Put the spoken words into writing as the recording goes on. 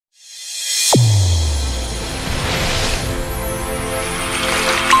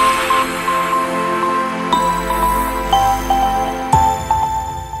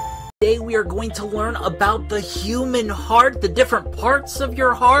going to learn about the human heart, the different parts of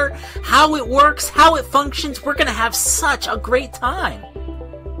your heart, how it works, how it functions. We're going to have such a great time.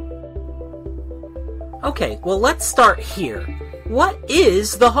 Okay, well, let's start here. What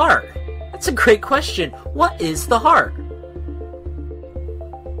is the heart? That's a great question. What is the heart?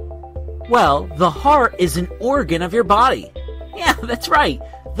 Well, the heart is an organ of your body. Yeah, that's right.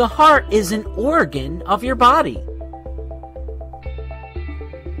 The heart is an organ of your body.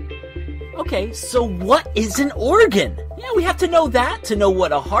 Okay, so what is an organ? Yeah, we have to know that to know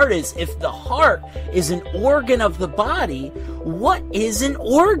what a heart is. If the heart is an organ of the body, what is an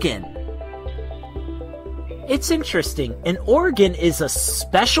organ? It's interesting. An organ is a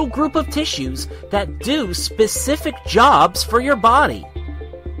special group of tissues that do specific jobs for your body.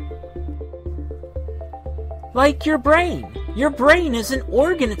 Like your brain. Your brain is an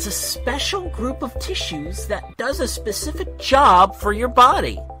organ. It's a special group of tissues that does a specific job for your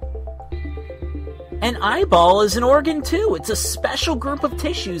body. An eyeball is an organ too. It's a special group of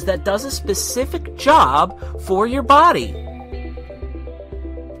tissues that does a specific job for your body.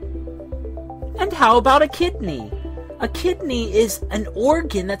 And how about a kidney? A kidney is an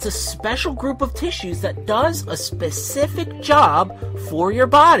organ that's a special group of tissues that does a specific job for your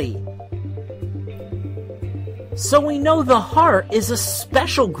body. So we know the heart is a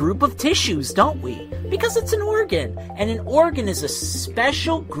special group of tissues, don't we? Because it's an organ, and an organ is a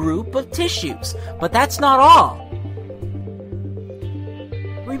special group of tissues. But that's not all.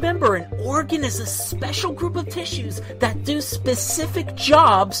 Remember, an organ is a special group of tissues that do specific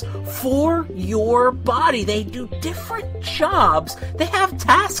jobs for your body. They do different jobs. They have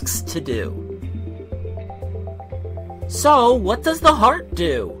tasks to do. So, what does the heart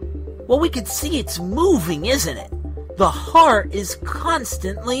do? Well, we can see it's moving, isn't it? The heart is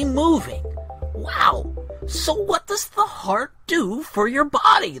constantly moving. Wow! So what does the heart do for your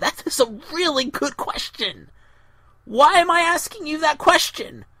body? That is a really good question. Why am I asking you that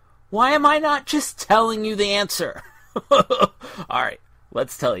question? Why am I not just telling you the answer? Alright,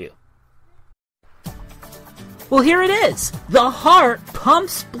 let's tell you. Well, here it is. The heart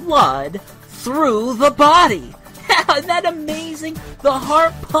pumps blood through the body. Isn't that amazing? The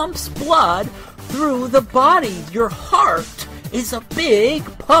heart pumps blood through the body. Your heart is a big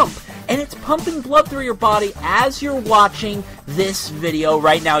pump, and it's pumping blood through your body as you're watching this video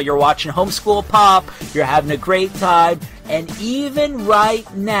right now. You're watching Homeschool Pop, you're having a great time, and even right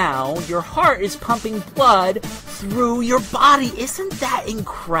now, your heart is pumping blood through your body. Isn't that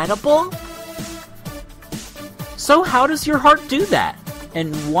incredible? So how does your heart do that?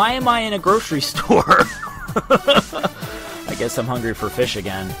 And why am I in a grocery store? I guess I'm hungry for fish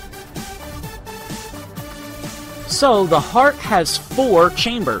again. So, the heart has 4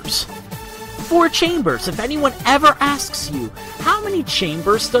 chambers. 4 chambers. If anyone ever asks you, how many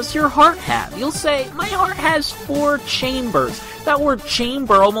chambers does your heart have? You'll say, my heart has 4 chambers. That word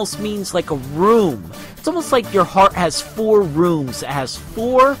chamber almost means like a room. It's almost like your heart has 4 rooms. It has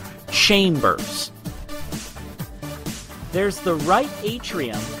 4 chambers. There's the right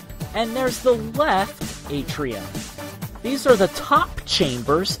atrium, and there's the left atrium. These are the top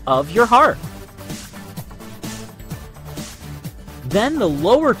chambers of your heart. Then the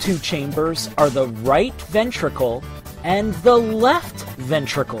lower 2 chambers are the right ventricle and the left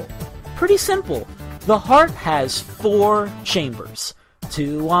ventricle. Pretty simple. The heart has 4 chambers.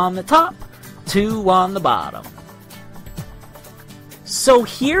 2 on the top, 2 on the bottom. So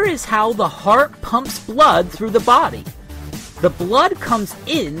here is how the heart pumps blood through the body. The blood comes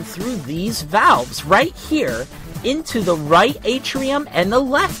in through these valves right here into the right atrium and the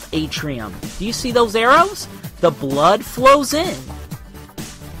left atrium. Do you see those arrows? The blood flows in.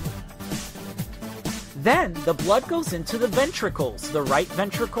 Then the blood goes into the ventricles, the right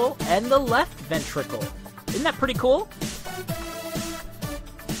ventricle and the left ventricle. Isn't that pretty cool?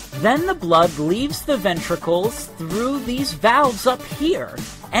 Then the blood leaves the ventricles through these valves up here,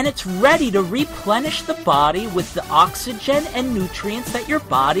 and it's ready to replenish the body with the oxygen and nutrients that your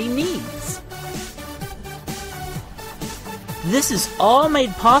body needs. This is all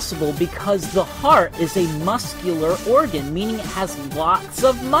made possible because the heart is a muscular organ, meaning it has lots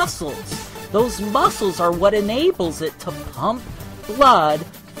of muscles. Those muscles are what enables it to pump blood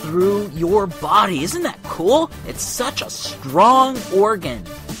through your body. Isn't that cool? It's such a strong organ.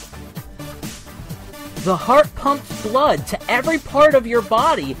 The heart pumps blood to every part of your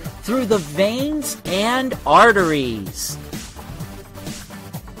body through the veins and arteries.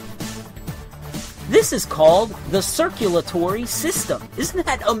 This is called the circulatory system. Isn't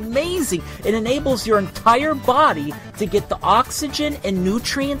that amazing? It enables your entire body to get the oxygen and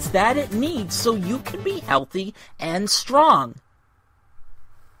nutrients that it needs so you can be healthy and strong.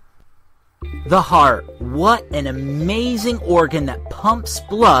 The heart. What an amazing organ that pumps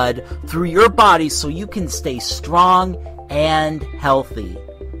blood through your body so you can stay strong and healthy.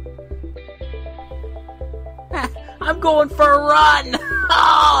 I'm going for a run!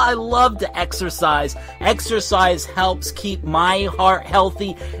 Oh, I love to exercise. Exercise helps keep my heart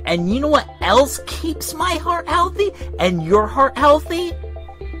healthy. And you know what else keeps my heart healthy and your heart healthy?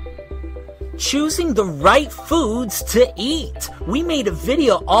 Choosing the right foods to eat. We made a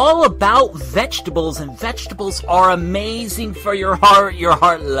video all about vegetables, and vegetables are amazing for your heart. Your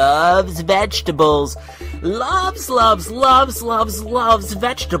heart loves vegetables. Loves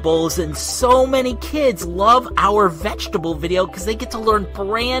vegetables, and so many kids love our vegetable video because they get to learn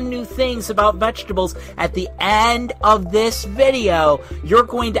brand new things about vegetables. At the end of this video, you're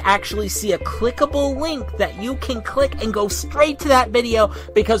going to actually see a clickable link that you can click and go straight to that video,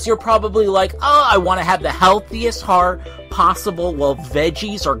 because you're probably like, oh, I want to have the healthiest heart possible. Well,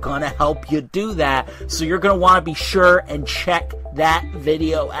 veggies are going to help you do that, so you're going to want to be sure and check that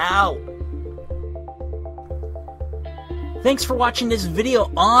video out. Thanks for watching this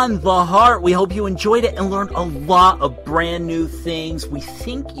video on the heart. We hope you enjoyed it and learned a lot of brand new things. We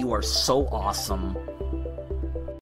think you are so awesome.